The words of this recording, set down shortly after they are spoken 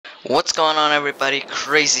What's going on, everybody?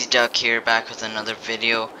 Crazy Duck here, back with another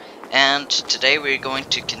video, and today we're going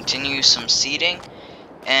to continue some seeding,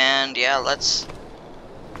 and yeah, let's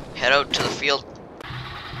head out to the field.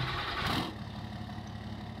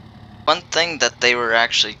 One thing that they were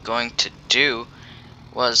actually going to do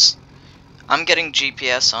was, I'm getting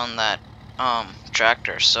GPS on that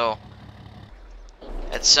tractor, so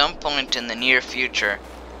at some point in the near future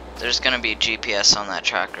there's gonna be GPS on that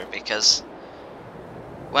tractor, because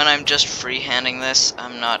when I'm just freehanding this,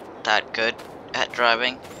 I'm not that good at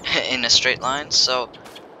driving in a straight line, so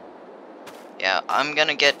yeah, I'm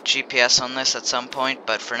gonna get GPS on this at some point,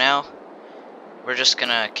 but for now, we're just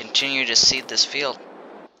gonna continue to seed this field.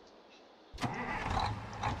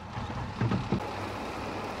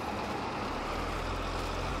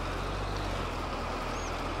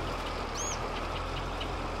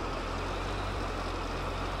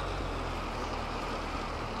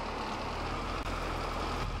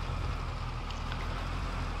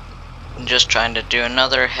 I'm just trying to do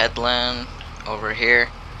another headland over here.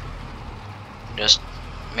 Just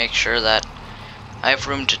make sure that I have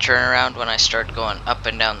room to turn around when I start going up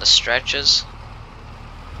and down the stretches.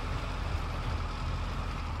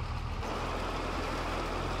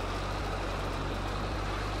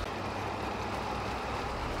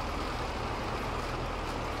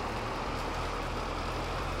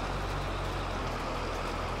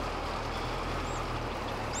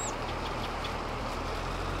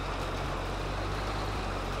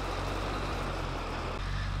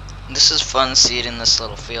 This is fun seeding this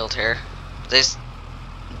little field here.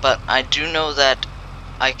 But I do know that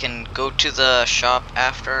I can go to the shop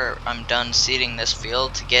after I'm done seeding this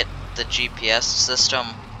field to get the GPS system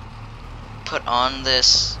put on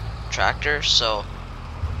this tractor, so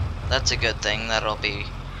that's a good thing. That'll be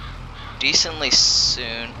decently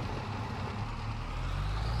soon.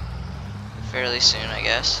 Fairly soon, I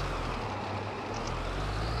guess.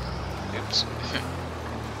 Oops.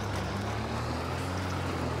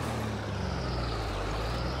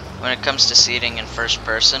 When it comes to seeding in first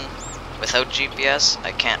person, without GPS,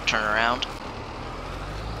 I can't turn around.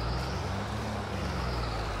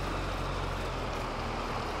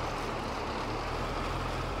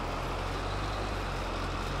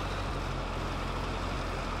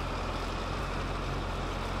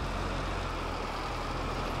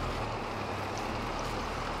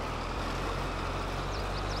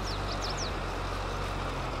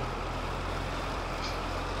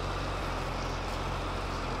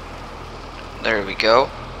 There we go.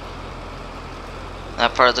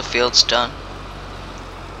 That part of the field's done.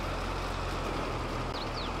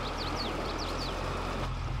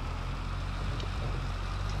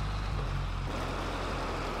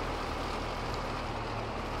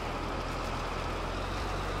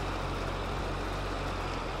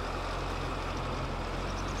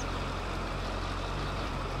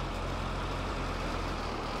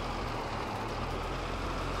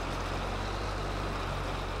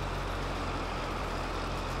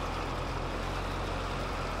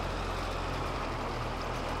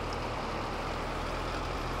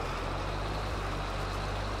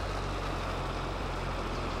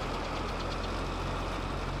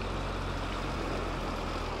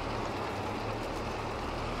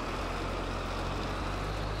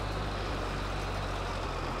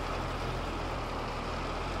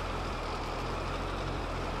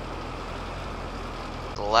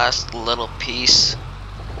 The last little piece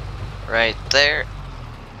right there,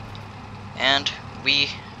 and we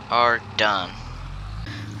are done.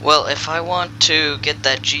 Well, if I want to get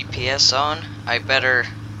that GPS on, I better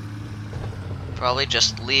probably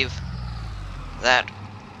just leave that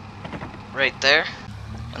right there,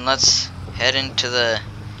 and let's head into the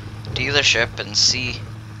dealership and see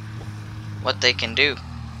what they can do.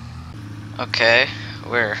 Okay,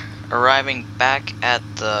 we're arriving back at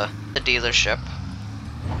the dealership.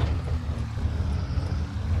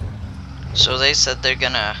 So they said they're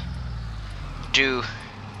gonna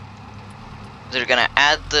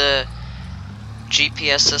add the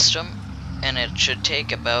GPS system, and it should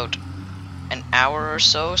take about an hour or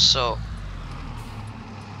so. So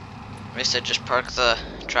they said just park the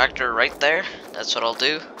tractor right there. That's what I'll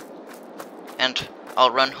do, and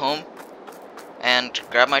I'll run home and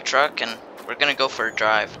grab my truck, and we're gonna go for a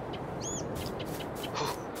drive.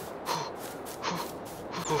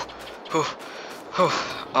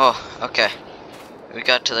 Oh, okay. We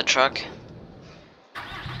got to the truck.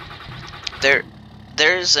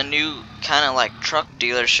 There's a new kind of like truck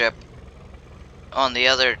dealership on the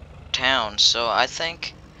other town, so I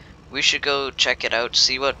think we should go check it out,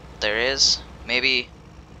 see what there is. Maybe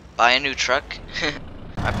buy a new truck.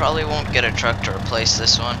 I probably won't get a truck to replace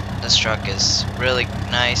this one. This truck is really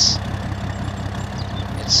nice.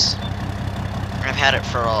 I've had it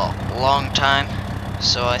for a long time,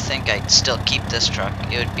 so I think I'd still keep this truck.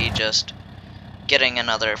 It would be just getting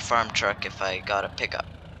another farm truck if I got a pickup.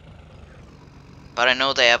 But I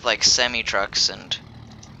know they have like semi trucks and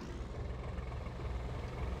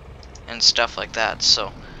stuff like that,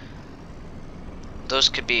 so those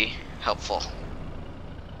could be helpful.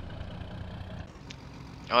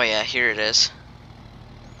 Oh yeah, here it is.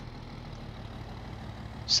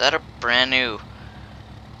 Is that a brand new?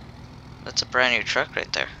 That's a brand new truck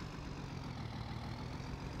right there.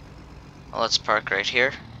 Well, let's park right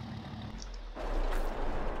here.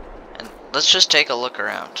 And let's just take a look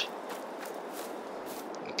around.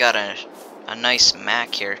 We got a nice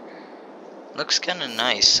Mack here. Looks kinda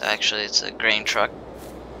nice, actually. It's a grain truck.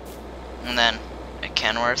 And then a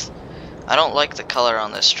Kenworth. I don't like the color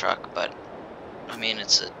on this truck, but I mean,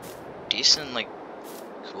 it's a decent, like,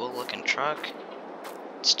 cool looking truck.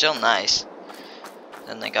 It's still nice.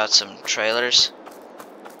 Then they got some trailers.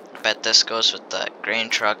 I bet this goes with the grain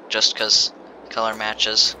truck just because color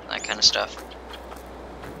matches, that kind of stuff.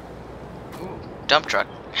 Ooh, dump truck.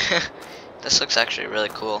 This looks actually really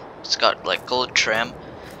cool. It's got like gold trim.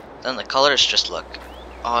 Then the colors just look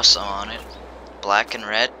awesome on it. Black and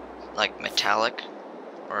red, like metallic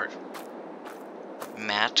or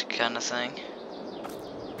matte kind of thing.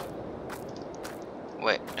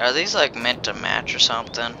 Wait, are these like meant to match or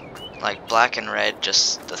something? Like black and red,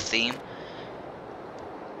 just the theme?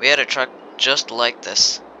 We had a truck just like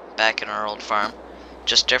this back in our old farm.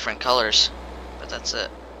 Just different colors, but that's it.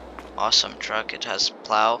 Awesome truck. It has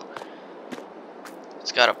plow.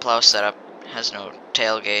 It's got a plow setup. Has no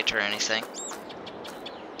tailgate or anything.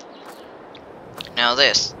 Now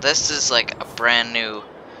this is like a brand new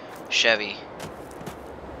Chevy.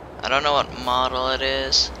 I don't know what model it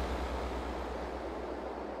is.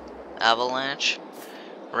 Avalanche?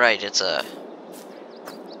 Right, it's a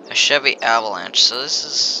Chevy Avalanche. So this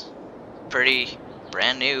is pretty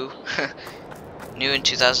brand new. New in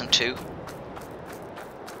 2002.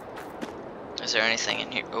 Is there anything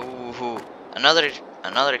in here? Ooh, another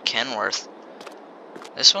Kenworth.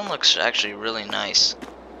 This one looks actually really nice.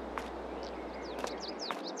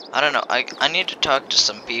 I don't know, I need to talk to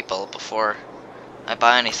some people before I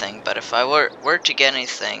buy anything, but if I were to get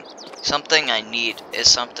anything, something I need is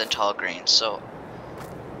something tall grain, so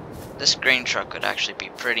this grain truck would actually be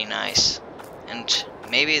pretty nice. And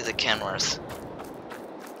maybe the Kenworth.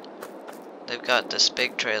 They've got this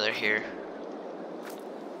big trailer here.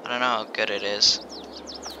 I don't know how good it is.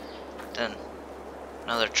 Then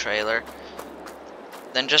another trailer.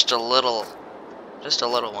 Then just a little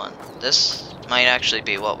one. This might actually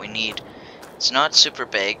be what we need. It's not super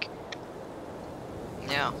big.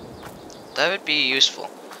 Yeah, that would be useful.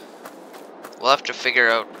 We'll have to figure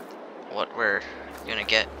out what we're gonna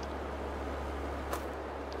get.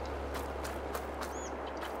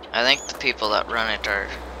 I think the people that run it are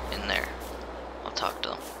in there. I'll talk to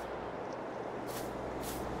them.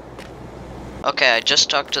 Okay, I just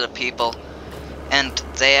talked to the people, and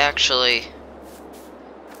they actually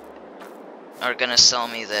are gonna sell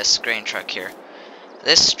me this grain truck here.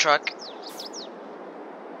 This truck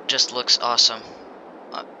just looks awesome.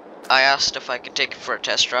 I asked if I could take it for a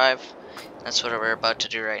test drive. That's what we're about to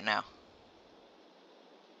do right now.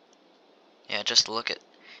 Yeah, just look at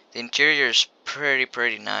the interior is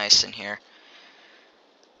pretty nice in here.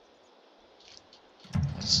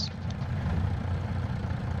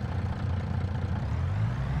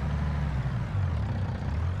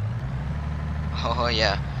 Oh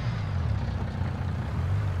yeah.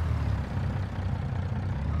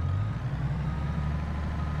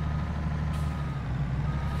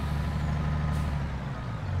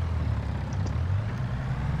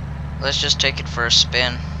 Let's just take it for a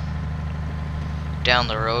spin down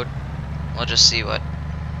the road. We'll just see what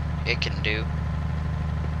it can do.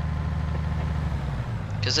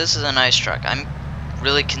 Because this is a nice truck. I'm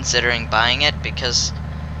really considering buying it because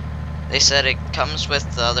they said it comes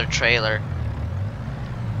with the other trailer.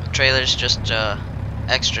 The trailer's just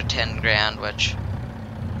extra 10 grand, which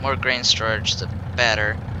more grain storage the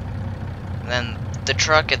better. And then the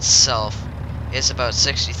truck itself is about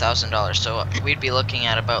 $60,000, so we'd be looking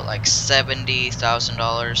at about like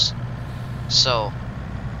 $70,000. So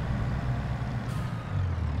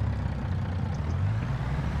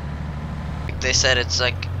they said it's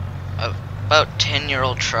like a about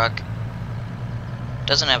 10-year-old truck.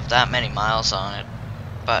 Doesn't have that many miles on it,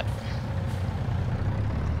 but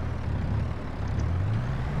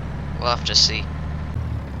we'll have to see.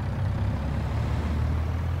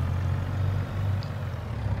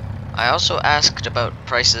 I also asked about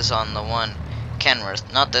prices on the one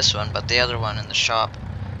Kenworth, not this one, but the other one in the shop.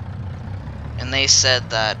 And they said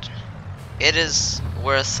that it is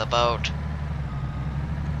worth about,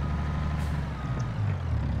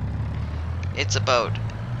 it's about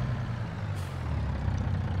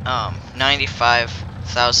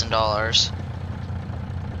 $95,000.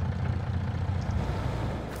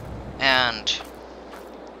 And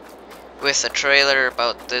with a trailer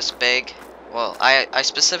about this big, well, I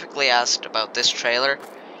specifically asked about this trailer,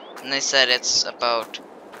 and they said it's about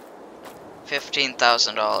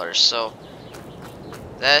 $15,000. So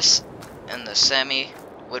this and the semi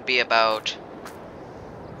would be about,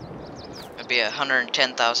 it'd be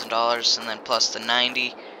 $110,000, and then plus the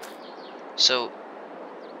 90. So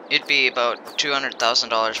it'd be about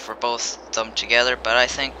 $200,000 for both of them together. But I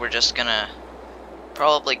think we're just gonna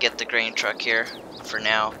probably get the grain truck here for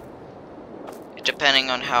now. Depending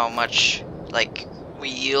on how much like we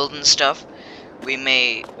yield and stuff, we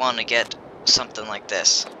may want to get something like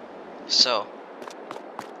this. So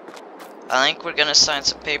I think we're gonna sign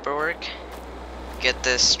some paperwork, get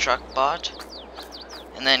this truck bought,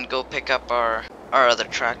 and then go pick up our other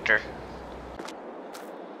tractor.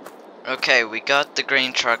 Okay, we got the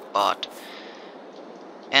grain truck bought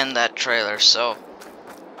and that trailer, so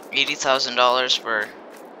 $80,000.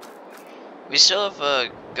 We still have a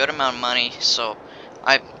good amount of money, so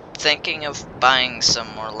I'm thinking of buying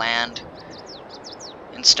some more land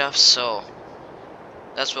and stuff, so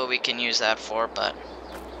that's what we can use that for. But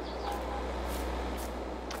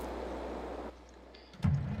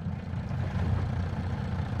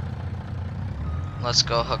let's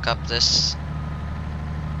go hook up this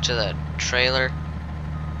to the trailer.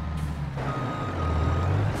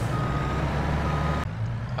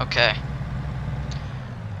 Okay,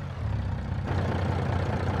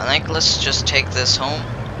 I think let's just take this home,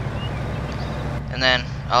 and then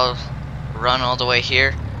I'll run all the way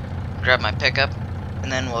here, grab my pickup,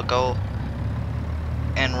 and then we'll go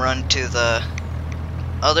and run to the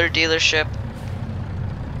other dealership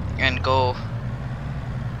and go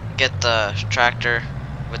get the tractor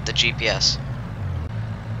with the GPS.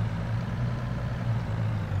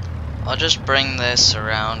 I'll just bring this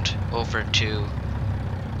around over to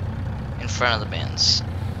in front of the bins.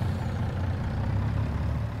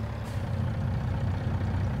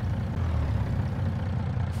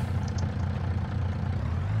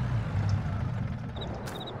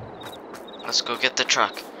 Let's go get the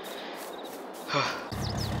truck.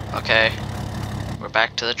 Okay, we're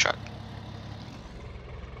back to the truck.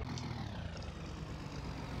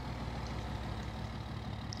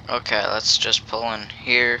 Okay, let's just pull in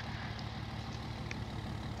here.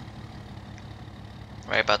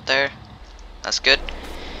 Right about there. That's good.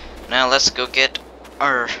 Now let's go get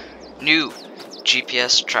our new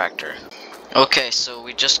GPS tractor. Okay, so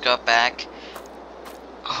we just got back.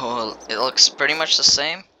 Oh, it looks pretty much the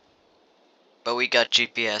same, but we got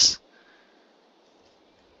GPS.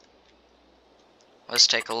 Let's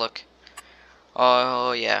take a look.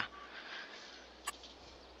 Oh yeah.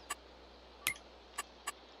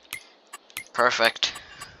 Perfect.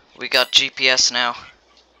 We got GPS now.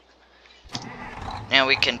 Now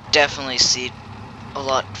we can definitely see a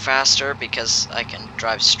lot faster because I can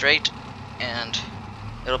drive straight, and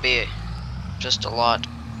it'll be just a lot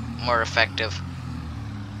more effective.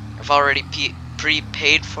 I've already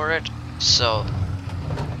prepaid for it, so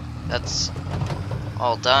that's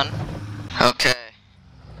all done. Okay,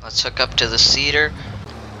 let's hook up to the seeder.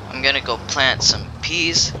 I'm gonna go plant some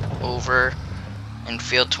peas over in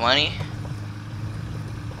field 20,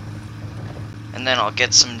 and then I'll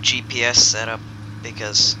get some GPS set up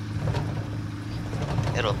because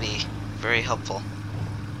it'll be very helpful.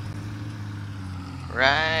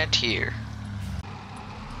 Right here.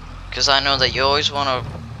 Because I know that you always want to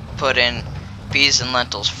put in peas and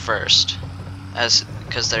lentils first,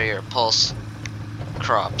 because they're your pulse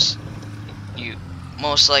crops. You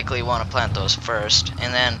most likely want to plant those first,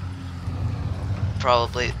 and then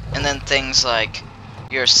things like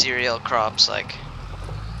your cereal crops like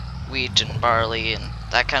wheat and barley and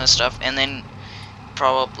that kind of stuff, and then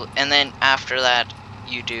after that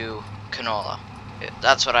you do canola.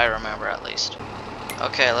 That's what I remember, at least.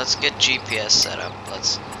 Okay, let's get GPS set up.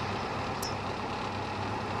 Let's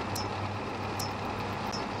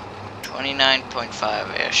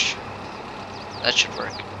 29.5-ish. That should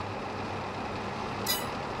work.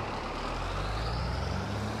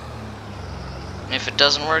 And if it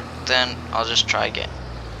doesn't work, then I'll just try again.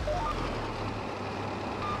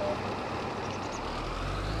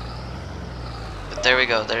 But there we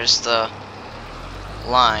go, there's the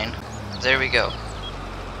line. There we go.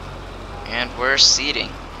 And we're seeding.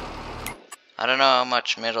 I don't know how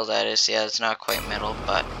much middle that is. Yeah, it's not quite middle,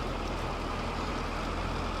 but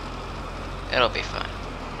it'll be fine.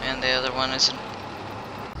 And the other one isn't.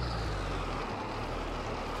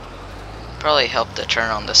 Probably helped to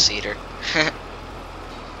turn on the seater.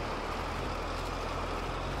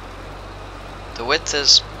 The width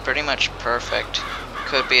is pretty much perfect.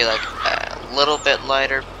 Could be like a little bit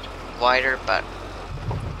wider, but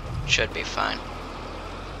should be fine.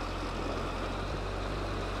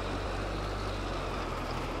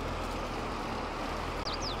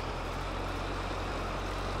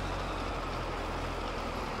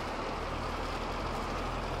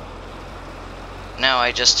 Now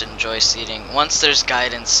I just enjoy seating. Once there's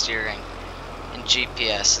guidance steering and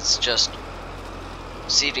GPS, it's just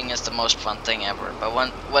seating is the most fun thing ever. But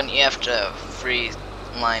when you have to free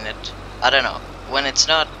line it, I don't know. When it's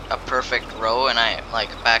not a perfect row and I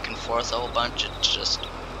like back and forth a whole bunch,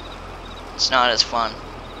 it's not as fun.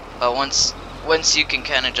 But once you can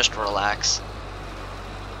kind of just relax,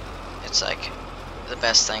 it's like the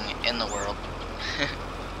best thing in the world.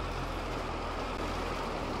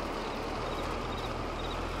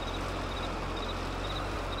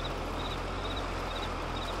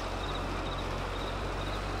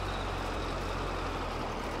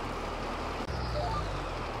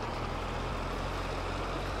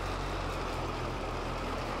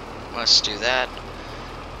 Let's do that.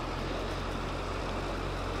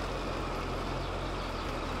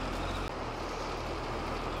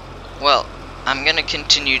 Well, I'm gonna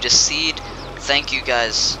continue to seed. Thank you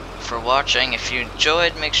guys for watching. If you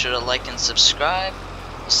enjoyed, make sure to like and subscribe.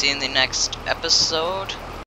 See you in the next episode.